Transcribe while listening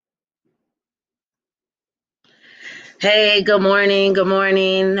Hey, good morning. Good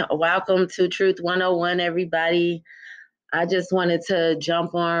morning. Welcome to Truth 101, everybody. I just wanted to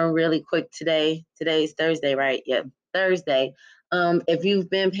jump on really quick today. Today's Thursday, right? Yeah, Thursday. If you've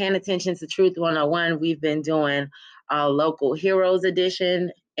been paying attention to Truth 101, we've been doing our local heroes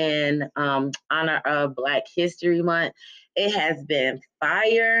edition in honor of Black History Month. It has been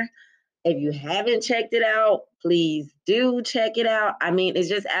fire. If you haven't checked it out, please do check it out. I mean, it's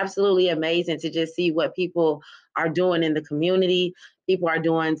just absolutely amazing to just see what people are doing in the community. People are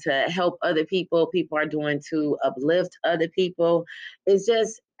doing to help other people. People are doing to uplift other people. It's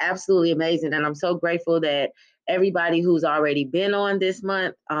just absolutely amazing. And I'm so grateful that everybody who's already been on this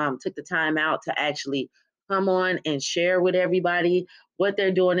month took the time out to actually come on and share with everybody what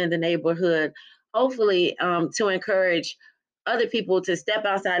they're doing in the neighborhood. Hopefully, to encourage other people to step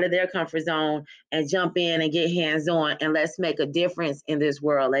outside of their comfort zone and jump in and get hands on and let's make a difference in this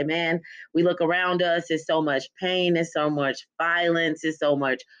world. Amen. We look around us, there's so much pain, there's so much violence, there's so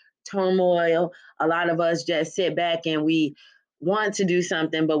much turmoil. A lot of us just sit back and we want to do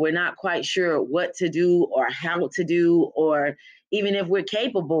something, but we're not quite sure what to do or how to do, or even if we're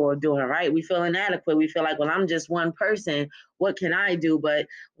capable of doing, right? We feel inadequate. We feel like, well, I'm just one person. What can I do? But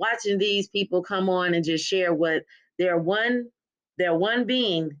watching these people come on and just share what their one their one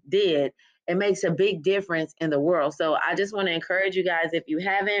being did, it makes a big difference in the world. So I just want to encourage you guys, if you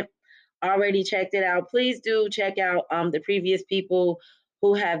haven't already checked it out, please do check out the previous people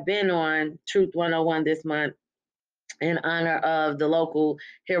who have been on Truth 101 this month in honor of the local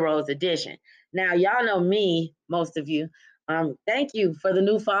heroes edition. Now, y'all know me, most of you. Thank you for the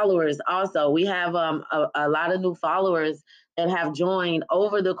new followers. Also, we have a lot of new followers that have joined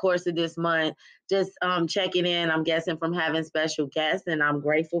over the course of this month, just checking in. I'm guessing from having special guests, and I'm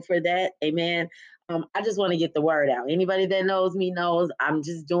grateful for that. Amen. I just want to get the word out. Anybody that knows me knows I'm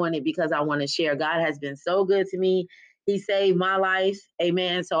just doing it because I want to share. God has been so good to me. He saved my life.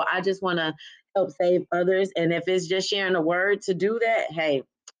 Amen. So I just want to help save others. And if it's just sharing a word to do that, hey,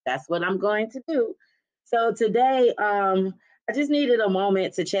 that's what I'm going to do. So today, I just needed a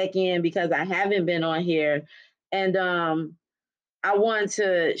moment to check in because I haven't been on here. And I want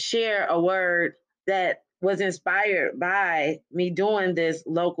to share a word that was inspired by me doing this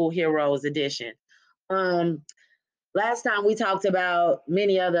local heroes edition. Um, Last time we talked about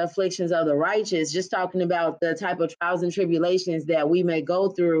many of the afflictions of the righteous, just talking about the type of trials and tribulations that we may go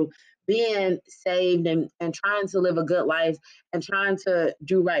through being saved and trying to live a good life and trying to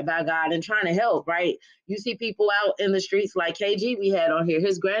do right by God and trying to help, right? You see people out in the streets like KG we had on here.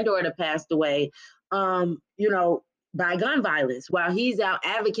 His granddaughter passed away, you know, by gun violence while he's out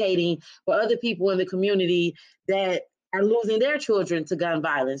advocating for other people in the community that are losing their children to gun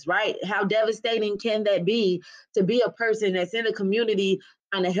violence, right? How devastating can that be to be a person that's in a community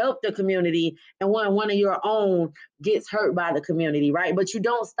trying to help the community and one of your own gets hurt by the community, right? But you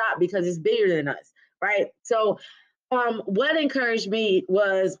don't stop because it's bigger than us, right? So what encouraged me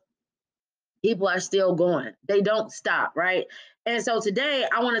was people are still going. They don't stop, right? And so today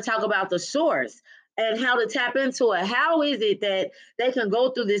I want to talk about the source and how to tap into it. How is it that they can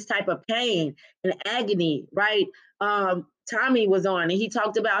go through this type of pain and agony, right? Tommy was on and he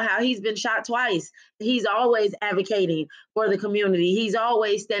talked about how he's been shot twice. He's always advocating for the community. He's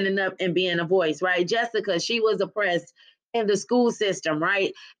always standing up and being a voice, right? Jessica, she was oppressed in the school system,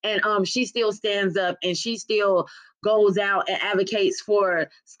 right? And she still stands up and she still goes out and advocates for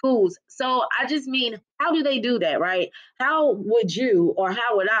schools. So I just mean, how do they do that, right? How would you or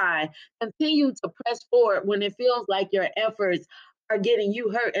how would I continue to press forward when it feels like your efforts are getting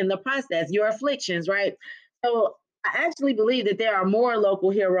you hurt in the process, your afflictions, right? So I actually believe that there are more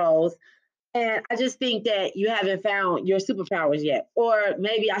local heroes. And I just think that you haven't found your superpowers yet. Or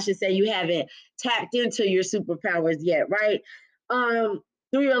maybe I should say you haven't tapped into your superpowers yet, right? Through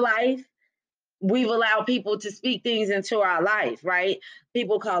your life, we've allowed people to speak things into our life, right?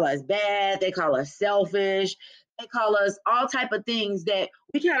 People call us bad, they call us selfish, they call us all type of things that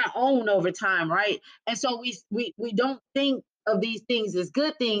we kind of own over time, right? And so we don't think of these things as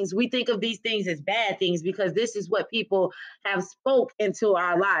good things. We think of these things as bad things because this is what people have spoke into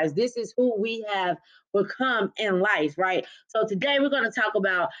our lives. This is who we have become in life, right? So today we're going to talk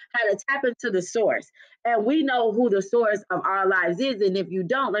about how to tap into the source, and we know who the source of our lives is. And if you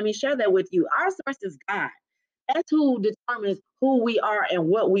don't, let me share that with you. Our source is God. That's who determines who we are and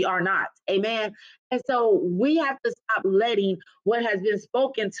what we are not. Amen. And so we have to stop letting what has been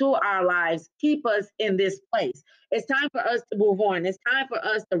spoken to our lives keep us in this place. It's time for us to move on. It's time for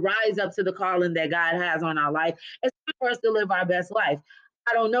us to rise up to the calling that God has on our life. It's time for us to live our best life.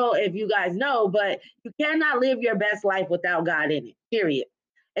 I don't know if you guys know, but you cannot live your best life without God in it, period.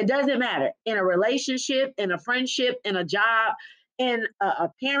 It doesn't matter. In a relationship, in a friendship, in a job, in a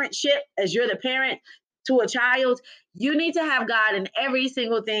parentship, as you're the parent to a child, you need to have God in every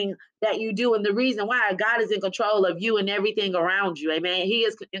single thing that you do. And the reason why, God is in control of you and everything around you. Amen. He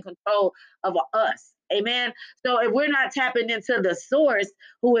is in control of us. Amen. So if we're not tapping into the source,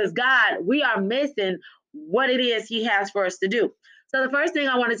 who is God, we are missing what it is He has for us to do. So the first thing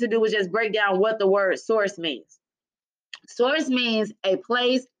I wanted to do was just break down what the word source means. Source means a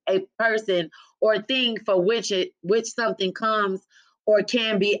place, a person, or thing for which something comes or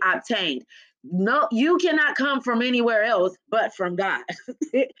can be obtained. No, you cannot come from anywhere else but from God.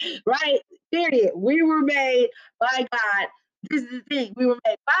 Right? Period. We were made by God. This is the thing. We were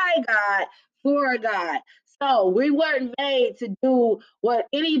made by God for God. So we weren't made to do what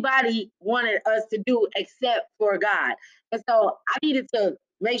anybody wanted us to do except for God. And so I needed to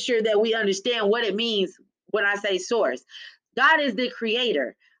make sure that we understand what it means when I say source. God is the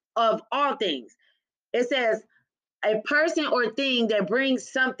creator of all things. It says a person or thing that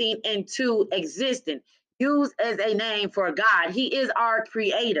brings something into existence, used as a name for God. He is our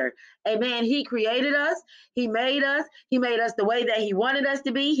creator. Amen. He created us. He made us. He made us the way that He wanted us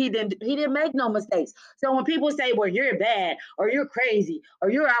to be. He didn't make no mistakes. So when people say, well, you're bad, or you're crazy, or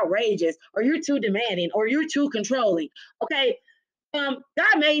you're outrageous, or you're too demanding, or you're too controlling, okay, God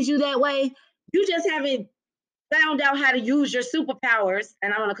made you that way. You just haven't found out how to use your superpowers,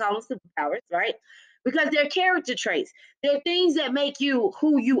 and I'm going to call them superpowers, right? Because they're character traits. They're things that make you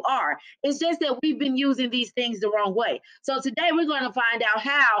who you are. It's just that we've been using these things the wrong way. So today we're going to find out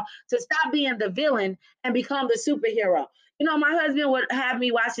how to stop being the villain and become the superhero. You know, my husband would have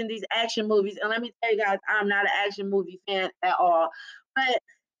me watching these action movies, and let me tell you guys, I'm not an action movie fan at all. But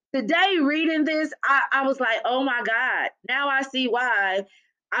today, reading this, I was like, oh my God, now I see why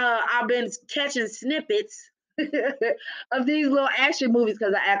I've been catching snippets of these little action movies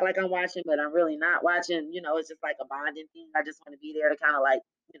because I act like I'm watching, but I'm really not watching. You know, it's just like a bonding thing. I just want to be there to kind of like,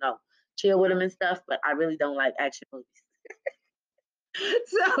 you know, chill with them and stuff, but I really don't like action movies.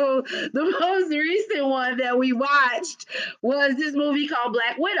 So the most recent one that we watched was this movie called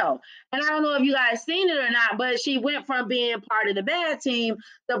Black Widow. And I don't know if you guys seen it or not, but she went from being part of the bad team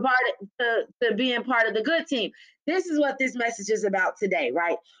to being part of the good team. This is what this message is about today,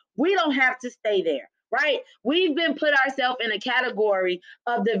 right? We don't have to stay there, right? We've been put ourselves in a category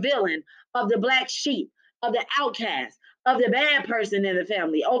of the villain, of the black sheep, of the outcast, of the bad person in the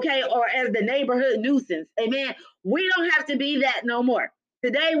family, okay? Or as the neighborhood nuisance. Amen. We don't have to be that no more.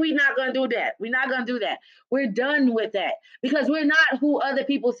 Today, we're not going to do that. We're not going to do that. We're done with that because we're not who other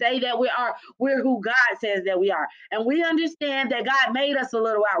people say that we are. We're who God says that we are. And we understand that God made us a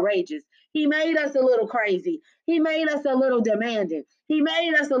little outrageous. He made us a little crazy. He made us a little demanding. He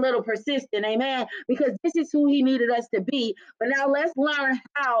made us a little persistent. Amen. Because this is who He needed us to be. But now let's learn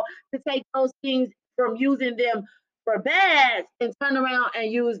how to take those things from using them for bad and turn around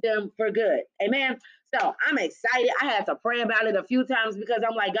and use them for good. Amen. So I'm excited. I had to pray about it a few times because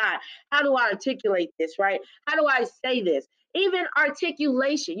I'm like, God, how do I articulate this, right? How do I say this? Even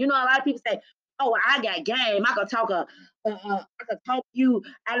articulation. You know, a lot of people say, oh, I got game. I could talk you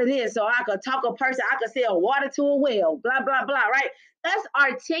out of this, or I could talk a person, I could sell water to a well, blah, blah, blah, right? That's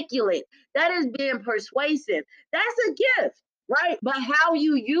articulate. That is being persuasive. That's a gift, right? But how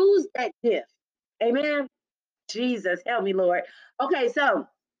you use that gift. Amen. Jesus, help me, Lord. Okay, so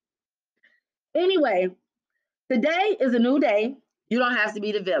anyway, today is a new day. You don't have to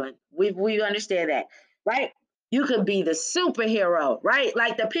be the villain. We understand that, right? You could be the superhero, right?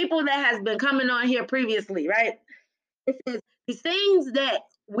 Like the people that has been coming on here previously, right? It says these things that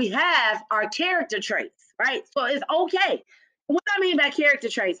we have are character traits, right? So it's okay. What I mean by character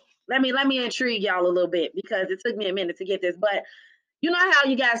traits, let me intrigue y'all a little bit because it took me a minute to get this, but you know how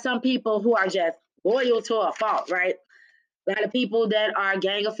you got some people who are just loyal to a fault, right? A lot of people that are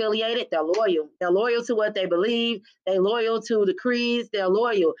gang affiliated, they're loyal. They're loyal to what they believe. They're loyal to the creeds. They're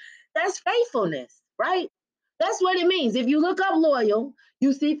loyal. That's faithfulness, right? That's what it means. If you look up loyal,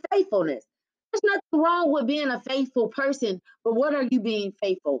 you see faithfulness. There's nothing wrong with being a faithful person, but what are you being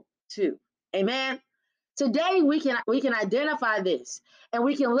faithful to? Amen. Today we can identify this and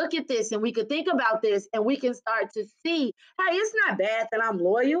we can look at this and we can think about this and we can start to see, hey, it's not bad that I'm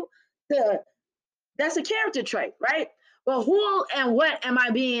loyal to that's a character trait, right? But who and what am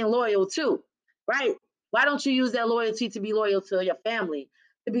I being loyal to, right? Why don't you use that loyalty to be loyal to your family,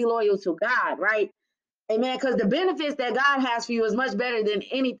 to be loyal to God, right? Amen. Because the benefits that God has for you is much better than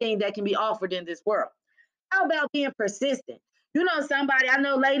anything that can be offered in this world. How about being persistent? You know somebody, I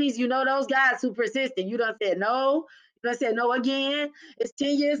know ladies, you know those guys who persistent. You done said no. You done said no again. It's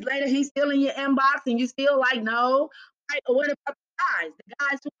 10 years later, he's still in your inbox and you still like no. Right? Or what about the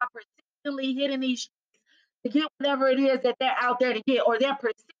guys who are persistently hitting these to get whatever it is that they're out there to get, or they're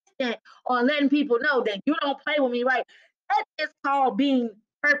persistent on letting people know that you don't play with me, right? That is called being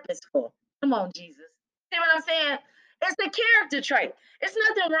purposeful. Come on, Jesus. See what I'm saying? It's a character trait. It's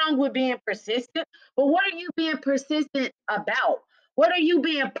nothing wrong with being persistent, but what are you being persistent about? What are you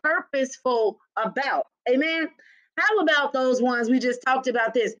being purposeful about? Amen. How about those ones we just talked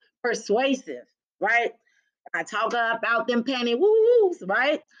about this? Persuasive, right? I talk about them penny woos,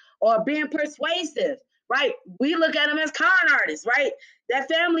 right? Or being persuasive, right? We look at them as con artists, right? That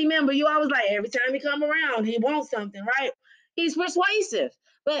family member, you always like, every time he come around, he wants something, right? He's persuasive.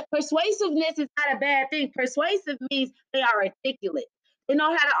 But persuasiveness is not a bad thing. Persuasive means they are articulate. They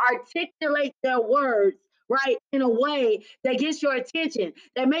know how to articulate their words, right, in a way that gets your attention,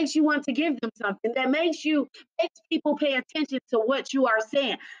 that makes you want to give them something, that makes people pay attention to what you are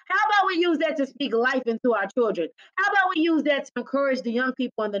saying. How about we use that to speak life into our children? How about we use that to encourage the young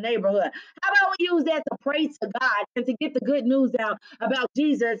people in the neighborhood? How about we use that to pray to God and to get the good news out about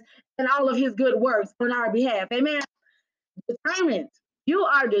Jesus and all of his good works on our behalf? Amen. Determined. You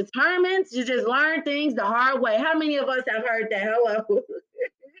are determined to just learn things the hard way. How many of us have heard that? Hello.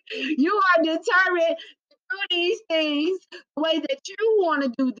 You are determined to do these things the way that you want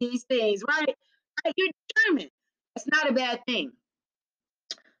to do these things, right? Like you're determined. That's not a bad thing.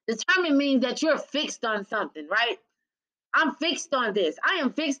 Determined means that you're fixed on something, right? I'm fixed on this. I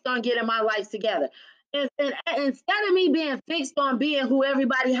am fixed on getting my life together. And instead of me being fixed on being who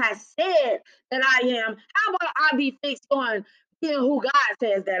everybody has said that I am, how about I be fixed on being who God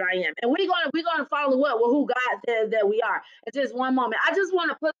says that I am? And we're gonna follow up with who God says that we are. In just one moment, I just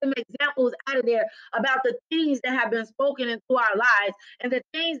want to put some examples out of there about the things that have been spoken into our lives and the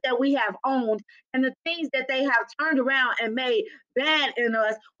things that we have owned and the things that they have turned around and made bad in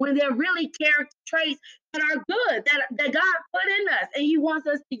us when they're really character traits that are good, that God put in us, and He wants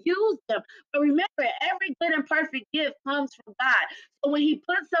us to use them. But remember, every good and perfect gift comes from God. So when He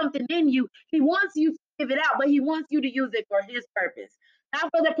puts something in you, He wants you to give it out, but He wants you to use it for His purpose. Not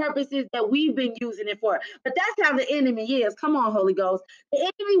for the purposes that we've been using it for. But that's how the enemy is. Come on, Holy Ghost. The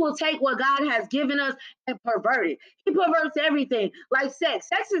enemy will take what God has given us and pervert it. He perverts everything, like sex.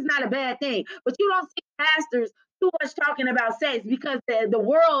 Sex is not a bad thing, but you don't see pastors too much talking about sex because the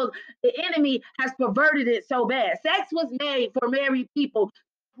world, the enemy has perverted it so bad. Sex was made for married people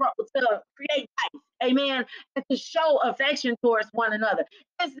to create life, amen, and to show affection towards one another.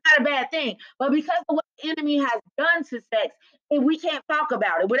 It's not a bad thing, but because of what the enemy has done to sex, and we can't talk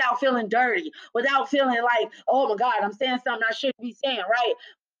about it without feeling dirty, without feeling like, oh my God, I'm saying something I shouldn't be saying, right?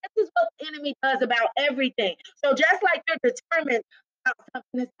 This is what the enemy does about everything. So just like you're determined about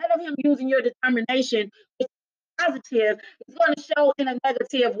something, instead of him using your determination positive, it's going to show in a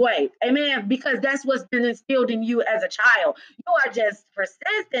negative way. Amen. Because that's what's been instilled in you as a child. You are just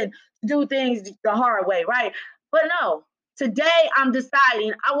persistent to do things the hard way, right? But no, today I'm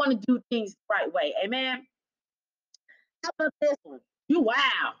deciding I want to do things the right way. Amen. How about this one? You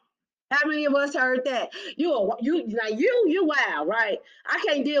wow. How many of us heard that? You wow, right? I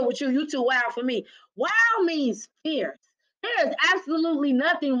can't deal with you. You too wow for me. Wow means fierce. There is absolutely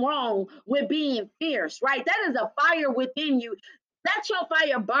nothing wrong with being fierce, right? That is a fire within you. Let your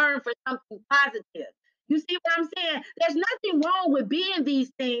fire burn for something positive. You see what I'm saying? There's nothing wrong with being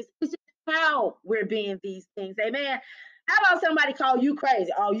these things. It's just how we're being these things. Amen. How about somebody call you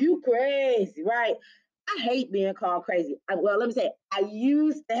crazy? Oh, you crazy, right? I hate being called crazy. Well, let me say, I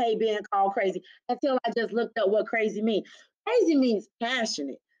used to hate being called crazy until I just looked up what crazy means. Crazy means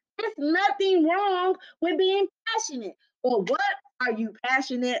passionate. There's nothing wrong with being passionate. But what are you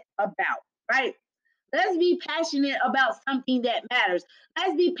passionate about, right? Let's be passionate about something that matters.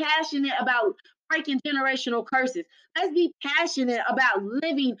 Let's be passionate about breaking generational curses. Let's be passionate about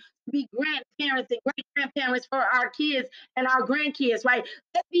living to be grandparents and great grandparents for our kids and our grandkids, right?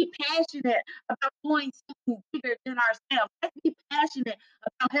 Let's be passionate about doing something bigger than ourselves. Let's be passionate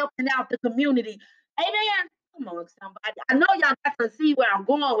about helping out the community. Amen. Come on, somebody. I know y'all got to see where I'm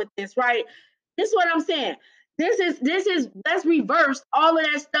going with this, right? This is what I'm saying. This is let's reverse all of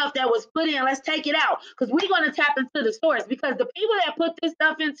that stuff that was put in. Let's take it out because we're going to tap into the source because the people that put this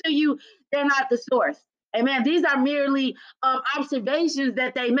stuff into you, they're not the source. Amen. These are merely observations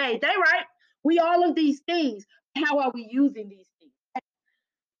that they made. They right. We all of these things. How are we using these things?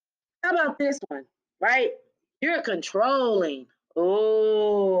 How about this one? Right? You're controlling.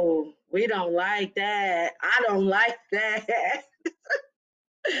 Oh, we don't like that. I don't like that.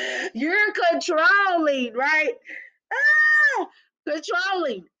 You're controlling, right? Ah,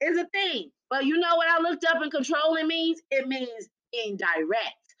 controlling is a thing. But you know what I looked up and controlling means? It means being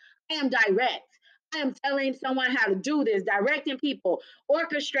direct. I am direct. I am telling someone how to do this, directing people,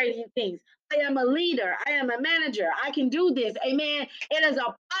 orchestrating things. I am a leader. I am a manager. I can do this. Amen. It is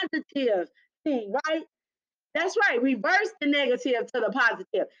a positive thing, right? That's right. Reverse the negative to the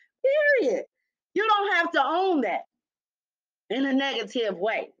positive. Period. You don't have to own that in a negative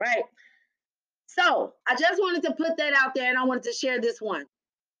way, right? So I just wanted to put that out there, and I wanted to share this one.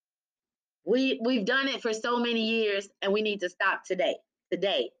 We've done it for so many years, and we need to stop today.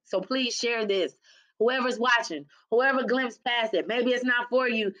 Today. So please share this. Whoever's watching, whoever glimpsed past it, maybe it's not for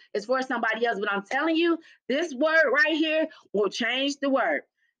you, it's for somebody else. But I'm telling you, this word right here will change the word.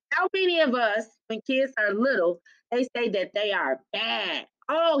 How many of us, when kids are little, they say that they are bad?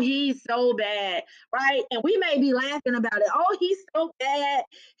 Oh, he's so bad, right? And we may be laughing about it. Oh, he's so bad.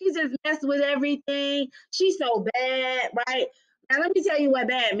 He just messed with everything. She's so bad, right? Now, let me tell you what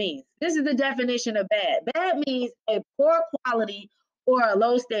bad means. This is the definition of bad. Bad means a poor quality or a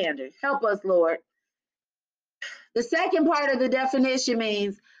low standard. Help us, Lord. The second part of the definition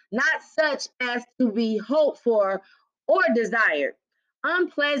means not such as to be hoped for or desired,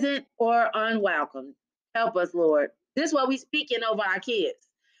 unpleasant or unwelcome. Help us, Lord. This is what we're speaking over our kids.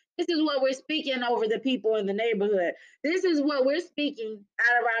 This is what we're speaking over the people in the neighborhood. This is what we're speaking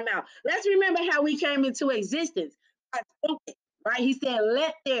out of our mouth. Let's remember how we came into existence. God spoke it, right? He said,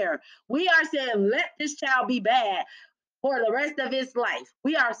 let there. We are saying, let this child be bad for the rest of his life.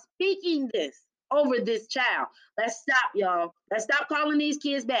 We are speaking this over this child. Let's stop, y'all. Let's stop calling these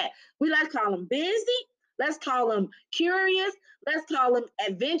kids bad. Let's call them busy. Let's call them curious. Let's call them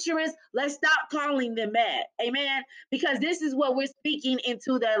adventurous. Let's stop calling them bad. Amen. Because this is what we're speaking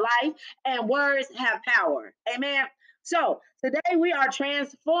into their life, and words have power. Amen. So today we are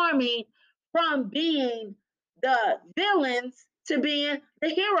transforming from being the villains to being the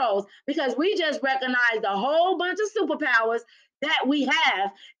heroes, because we just recognized a whole bunch of superpowers that we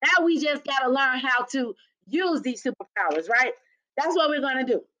have. Now we just got to learn how to use these superpowers, right? That's what we're going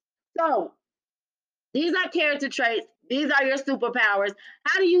to do. So these are character traits. These are your superpowers.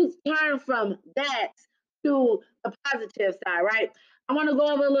 How do you turn from that to the positive side, right? I want to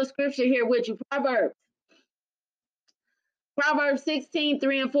go over a little scripture here with you. Proverbs 16,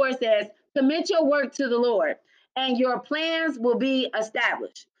 3 and 4 says, commit your work to the Lord, and your plans will be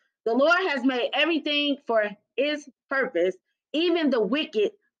established. The Lord has made everything for his purpose, even the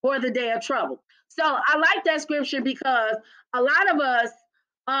wicked for the day of trouble. So I like that scripture because a lot of us,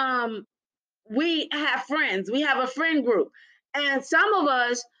 um, we have friends, we have a friend group, and some of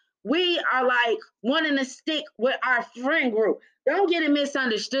us, we are like wanting to stick with our friend group. Don't get it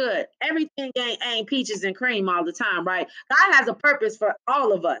misunderstood. Everything ain't peaches and cream all the time, right? God has a purpose for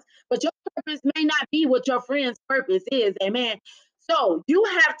all of us, but your purpose may not be what your friend's purpose is. Amen. So you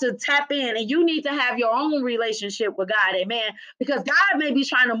have to tap in, and you need to have your own relationship with God. Amen. Because God may be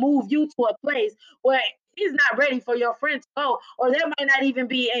trying to move you to a place where he's not ready for your friend to go, or there might not even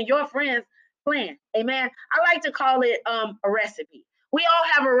be in your friend's plan. Amen. I like to call it a recipe. We all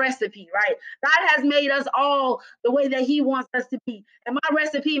have a recipe, right? God has made us all the way that he wants us to be. And my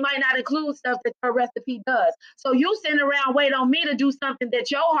recipe might not include stuff that your recipe does. So you sitting around waiting on me to do something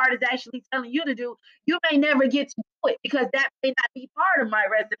that your heart is actually telling you to do. You may never get to do it because that may not be part of my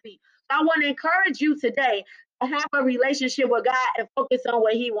recipe. So I want to encourage you today to have a relationship with God and focus on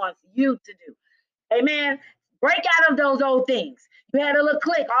what he wants you to do. Amen. Break out of those old things. You had a little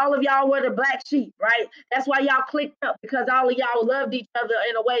clique. All of y'all were the black sheep, right? That's why y'all clicked up, because all of y'all loved each other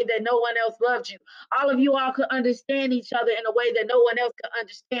in a way that no one else loved you. All of you all could understand each other in a way that no one else could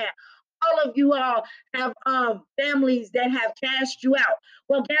understand. All of you all have families that have cast you out.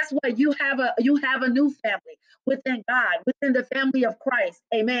 Well, guess what? You have a new family within God, within the family of Christ.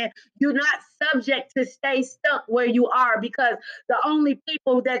 Amen. You're not subject to stay stuck where you are, because the only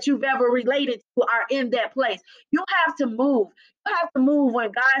people that you've ever related to are in that place. You have to move. You have to move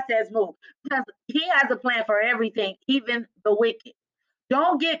when God says move, because he has a plan for everything, even the wicked.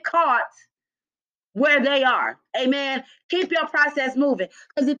 Don't get caught where they are. Amen. Keep your process moving.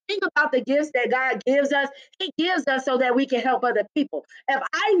 Because the thing about the gifts that God gives us, he gives us so that we can help other people. If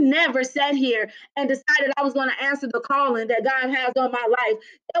I never sat here and decided I was going to answer the calling that God has on my life,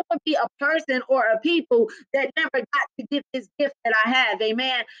 there would be a person or a people that never got to get this gift that I have.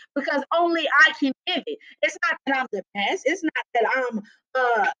 Amen. Because only I can give it. It's not that I'm the best. It's not that I'm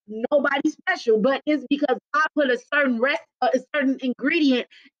nobody special, but it's because God put a certain ingredient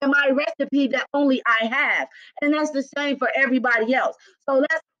in my recipe that only I have. And that's the same for everybody else. So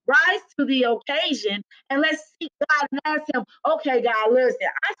let's rise to the occasion and let's seek God and ask him, okay, God, listen,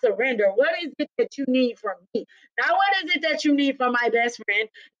 I surrender. What is it that you need from me? Now, what is it that you need from my best friend?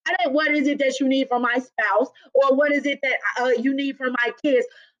 What is it that you need from my spouse? Or what is it that you need from my kids?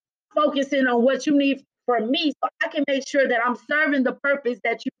 focusing on what you need from me so I can make sure that I'm serving the purpose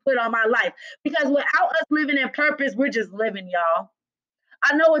that you put on my life. Because without us living in purpose, we're just living, y'all.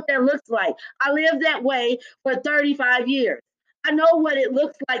 I know what that looks like. I lived that way for 35 years. I know what it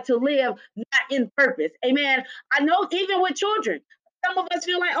looks like to live not in purpose. Amen. I know even with children, some of us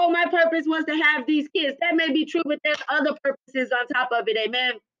feel like, oh, my purpose was to have these kids. That may be true, but there's other purposes on top of it.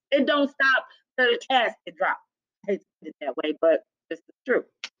 Amen. It don't stop till the casket drop. I hate to put it that way, but it's the truth.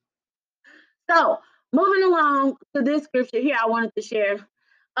 So moving along to this scripture here, I wanted to share.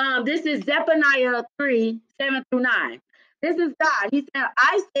 This is Zephaniah 3:7-9. This is God. He said,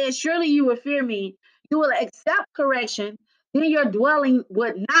 I said, surely you will fear me. You will accept correction. Then your dwelling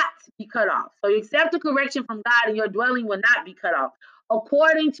would not be cut off. So you accept the correction from God and your dwelling will not be cut off.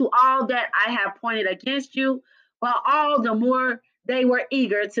 According to all that I have pointed against you, while all the more they were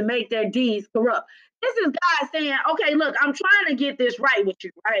eager to make their deeds corrupt. This is God saying, okay, look, I'm trying to get this right with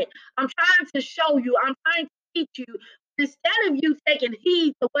you, right? I'm trying to show you, I'm trying to teach you. Instead of you taking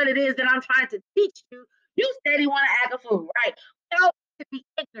heed to what it is that I'm trying to teach you, you steady want to act a fool, right? Well, to be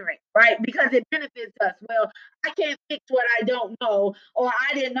ignorant, right? Because it benefits us. Well, I can't fix what I don't know, or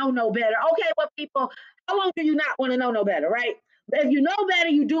I didn't know no better. Okay, well, people, how long do you not want to know no better, right? If you know better,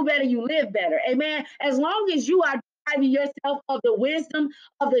 you do better, you live better. Amen. As long as you are depriving yourself of the wisdom,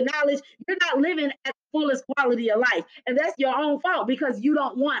 of the knowledge, you're not living at the fullest quality of life. And that's your own fault because you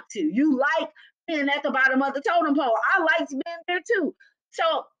don't want to. You like being at the bottom of the totem pole. I like being there too. So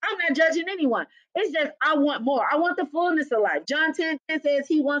I'm not judging anyone. It's just I want more. I want the fullness of life. John 10:10 says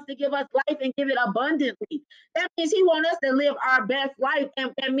he wants to give us life and give it abundantly. That means he wants us to live our best life.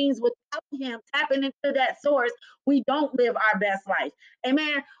 And that means without him tapping into that source, we don't live our best life.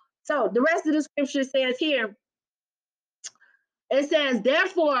 Amen. So the rest of the scripture says here, it says,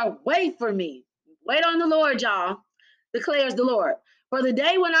 therefore, wait for me. Wait on the Lord, y'all, declares the Lord. For the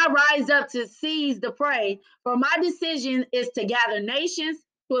day when I rise up to seize the prey, for my decision is to gather nations,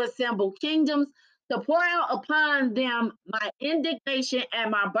 to assemble kingdoms, to pour out upon them my indignation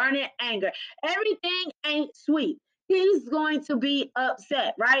and my burning anger. Everything ain't sweet. He's going to be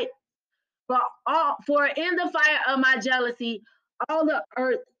upset, right? For in the fire of my jealousy, all the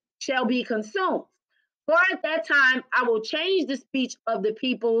earth shall be consumed. For at that time I will change the speech of the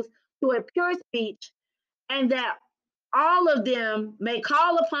peoples to a pure speech, and that all of them may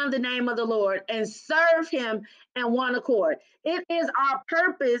call upon the name of the Lord and serve him in one accord. It is our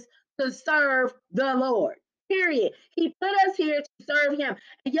purpose to serve the Lord. Period. He put us here to serve him.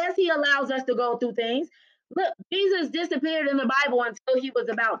 And yes, he allows us to go through things. Look, Jesus disappeared in the Bible until he was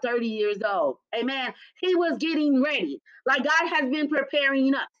about 30 years old. Amen. He was getting ready. Like God has been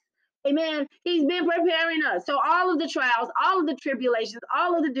preparing us. Amen. He's been preparing us. So all of the trials, all of the tribulations,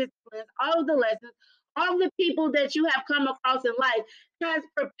 all of the disciplines, all of the lessons, all the people that you have come across in life has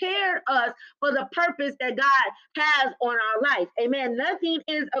prepared us for the purpose that God has on our life. Amen. Nothing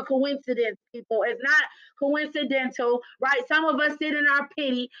is a coincidence, people. It's not coincidental, right? Some of us sit in our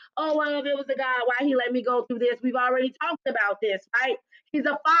pity. Oh, well, if it was a God, why he let me go through this? We've already talked about this, right? He's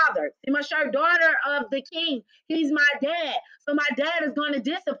a father. See, my shirt, daughter of the king. He's my dad. So my dad is going to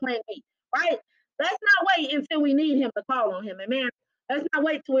discipline me, right? Let's not wait until we need him to call on him. Amen. Let's not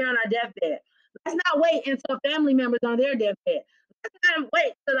wait till we're on our deathbed. Let's not wait until family members on their deathbed. Let's not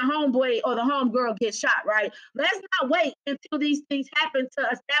wait till the homeboy or the homegirl gets shot, right? Let's not wait until these things happen to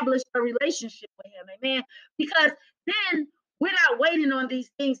establish a relationship with him, amen? Because then we're not waiting on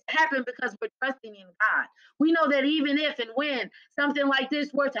these things to happen because we're trusting in God. We know that even if and when something like this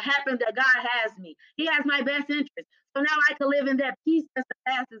were to happen, that God has me. He has my best interest. So now I can live in that peace that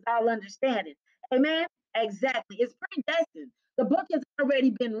surpasses all understanding. Amen? Exactly. It's predestined. The book has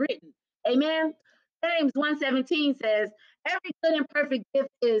already been written. Amen. James 1:17 says, every good and perfect gift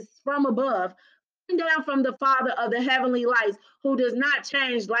is from above, down from the Father of the heavenly lights, who does not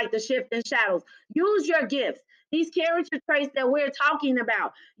change like the shifting shadows. Use your gifts. These character traits that we're talking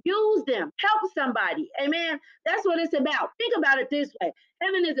about, use them. Help somebody. Amen. That's what it's about. Think about it this way.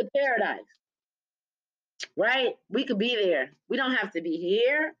 Heaven is a paradise, right? We could be there. We don't have to be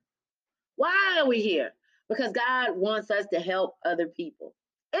here. Why are we here? Because God wants us to help other people.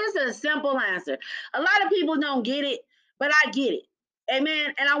 It's a simple answer. A lot of people don't get it, but I get it.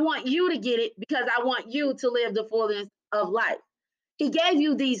 Amen. And I want you to get it because I want you to live the fullness of life. He gave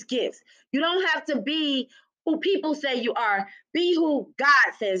you these gifts. You don't have to be who people say you are. Be who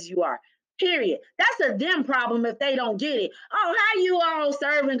God says you are. Period. That's a them problem if they don't get it. Oh, how you all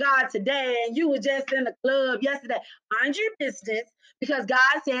serving God today and you were just in the club yesterday? Mind your business, because God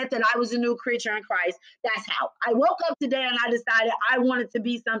said that I was a new creature in Christ. That's how I woke up today and I decided I wanted to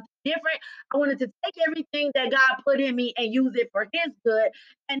be something different. I wanted to take everything that God put in me and use it for His good,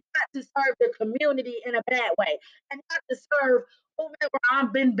 and not to serve the community in a bad way, and not to serve whomever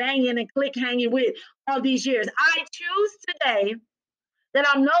I've been banging and click hanging with all these years. I choose today that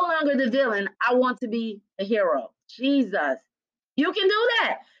I'm no longer the villain. I want to be a hero. Jesus. You can do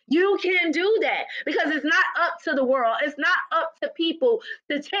that. You can do that because it's not up to the world. It's not up to people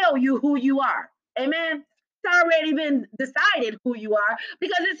to tell you who you are. Amen. It's already been decided who you are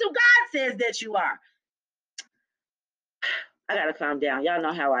because it's who God says that you are. I got to calm down. Y'all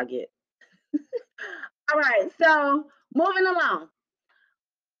know how I get. All right. So moving along.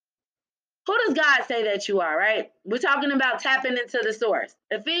 Who does God say that you are, right? We're talking about tapping into the source.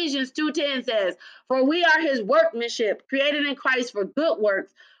 Ephesians 2:10 says, "For we are his workmanship, created in Christ for good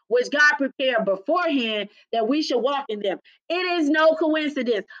works, which God prepared beforehand that we should walk in them." It is no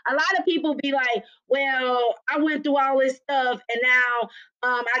coincidence. A lot of people be like, well, I went through all this stuff and now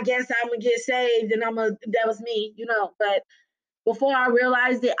I guess I'm going to get saved and that was me, but before I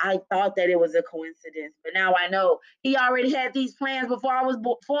realized it, I thought that it was a coincidence, but now I know he already had these plans before I was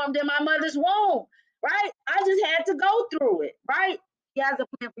formed in my mother's womb, right? I just had to go through it, right? He has a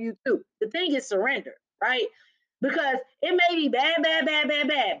plan for you too. The thing is surrender, right? Because it may be bad, bad, bad, bad,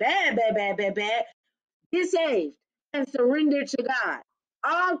 bad, bad, bad, bad, bad, bad. Get saved and surrender to God.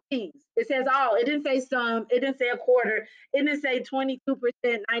 All things. It says all. It didn't say some. It didn't say a quarter. It didn't say 22%,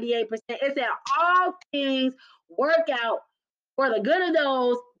 98%. It said all things work out for the good of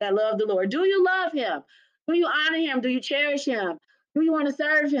those that love the Lord. Do you love him? Do you honor him? Do you cherish him? Do you want to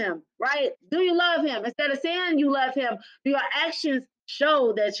serve him? Right? Do you love him? Instead of saying you love him, do your actions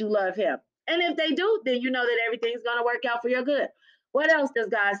show that you love him? And if they do, then you know that everything's going to work out for your good. What else does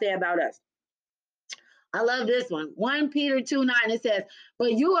God say about us? I love this one. 1 Peter 2:9, it says,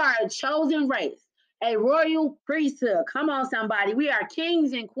 "But you are a chosen race, a royal priesthood." Come on, somebody. We are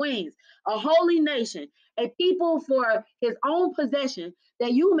kings and queens, a holy nation, a people for his own possession,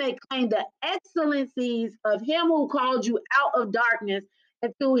 that you may claim the excellencies of him who called you out of darkness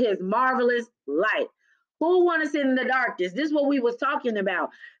into his marvelous light. Who want to sit in the darkness? This is what we was talking about.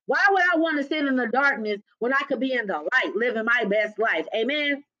 Why would I want to sit in the darkness when I could be in the light, living my best life?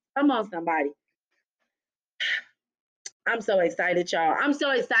 Amen. Come on, somebody. I'm so excited, y'all. I'm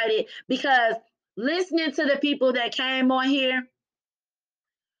so excited because listening to the people that came on here,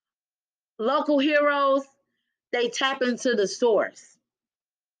 local heroes, they tap into the source.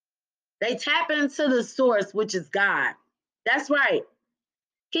 They tap into the source, which is God. That's right.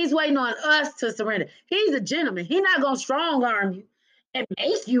 He's waiting on us to surrender. He's a gentleman. He's not going to strong arm you and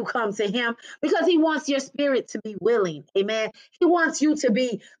make you come to him because he wants your spirit to be willing. Amen. He wants you to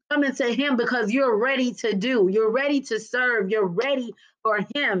be coming to him because you're ready to do. You're ready to serve. You're ready for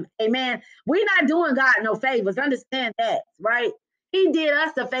him. Amen. We're not doing God no favors. Understand that, right? He did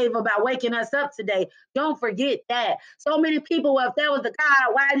us a favor by waking us up today. Don't forget that. So many people, well, if there was a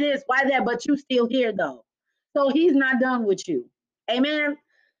God, why this, why that, but you still here though. So he's not done with you. Amen.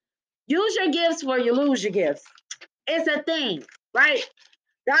 Use your gifts for you lose your gifts. It's a thing, right?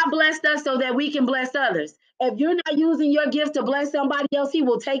 God blessed us so that we can bless others. If you're not using your gift to bless somebody else, he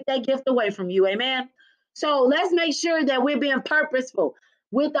will take that gift away from you. Amen. So let's make sure that we're being purposeful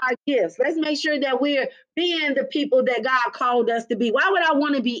with our gifts. Let's make sure that we're being the people that God called us to be. Why would I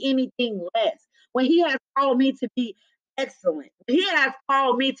want to be anything less when he has called me to be excellent? He has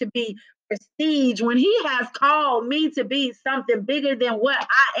called me to be prestige, when he has called me to be something bigger than what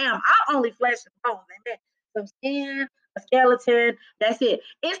I am. I'm only flesh and bones. Amen. Some skin, a skeleton. That's it.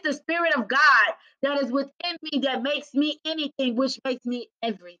 It's the spirit of God that is within me that makes me anything, which makes me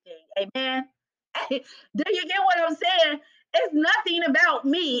everything. Amen. Do you get what I'm saying? It's nothing about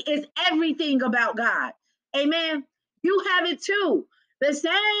me, it's everything about God. Amen. You have it too. The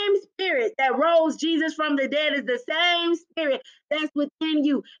same spirit that rose Jesus from the dead is the same spirit that's within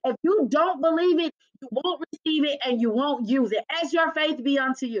you. If you don't believe it, you won't receive it and you won't use it. As your faith be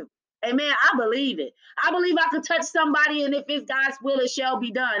unto you. Amen. I believe it. I believe I could touch somebody, and if it's God's will, it shall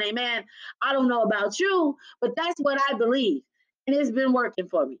be done. Amen. I don't know about you, but that's what I believe. And it's been working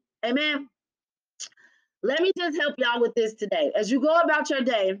for me. Amen. Let me just help y'all with this today. As you go about your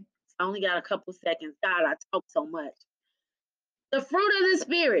day, I only got a couple seconds. God, I talk so much. The fruit of the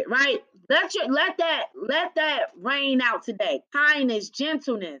spirit, right? Let that rain out today. Kindness,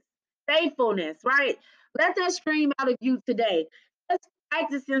 gentleness, faithfulness, right? Let that scream out of you today. Let's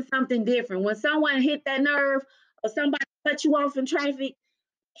practicing something different. When someone hit that nerve or somebody cut you off in traffic,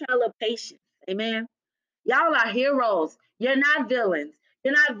 trial of patience. Amen. Y'all are heroes. You're not villains.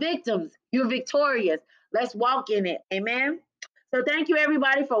 You're not victims. You're victorious. Let's walk in it. Amen. So thank you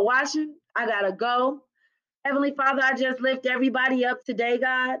everybody for watching. I gotta go. Heavenly Father, I just lift everybody up today,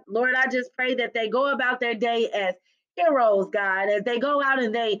 God. Lord, I just pray that they go about their day as heroes, God, as they go out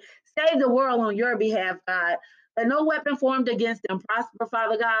and they save the world on your behalf, God. That no weapon formed against them prosper,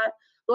 Father God.